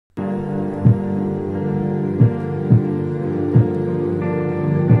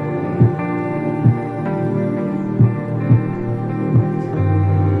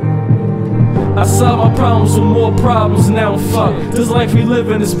solve my problems with more problems, now I'm fucked. This life we live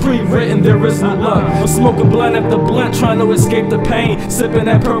in is pre-written, there is no luck. I'm smoking blunt after blunt, trying to escape the pain, sipping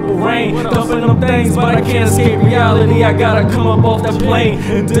that purple rain, dumping them things, but I can't escape reality. I gotta come up off that plane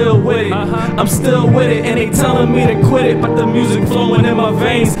and deal with it. I'm still with it, and they telling me to quit it, but the music flowing in my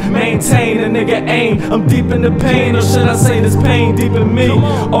veins. Maintain a nigga aim, I'm deep in the pain, or should I say this pain deep in me?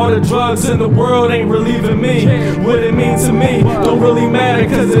 All the drugs in the world ain't relieving me. What it means to me don't really matter,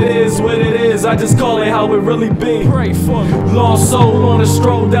 cause it is what it is. I just call it how it really be. Pray for me. Lost soul on a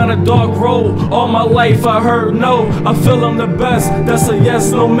stroll down a dark road. All my life I heard no, I feel I'm the best. That's a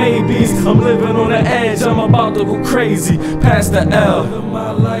yes, no maybes. I'm living on the edge, I'm about to go crazy. Past the L. Living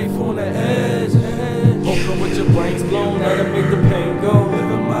my life on the edge. Hoping with your brains blown, let it make the pain go.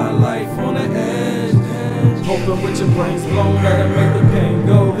 Living my life on the edge. Hoping with your brains blown, let it make the pain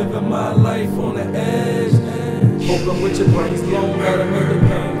go. Living my life on the edge. Hoping with your brains blown, let it make the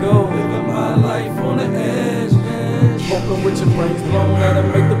pain go. Living my life on the edge. Hoping with your brains blown, let it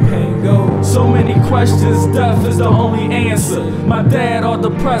make the pain go. So many questions, death is the only answer. My dad all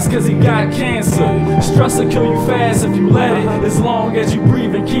depressed cause he got cancer. Stress will kill you fast if you let it. As long as you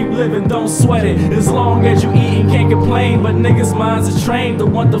breathe and keep living, don't sweat it. As long as you eat and can't complain. But niggas' minds are trained to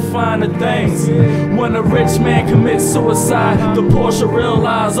want to find the things. When a rich man commits suicide, the poor should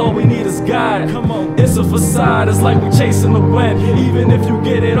realize all we need is God. Come on, it's a facade, it's like we chasing the wind. Even if you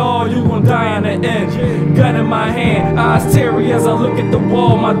get it all, you gon' die in the end. Gun in my hand, eyes teary as I look at the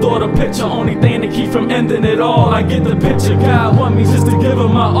wall. My daughter picture, only thing to keep from ending it all. I get the picture, God want me just to give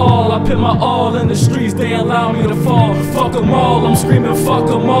him my all. I put my all in the streets, they allow me to fall. Fuck them all, I'm screaming fuck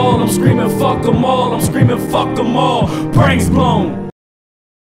them all. I'm screaming fuck them all, I'm screaming fuck them all. Brains blown.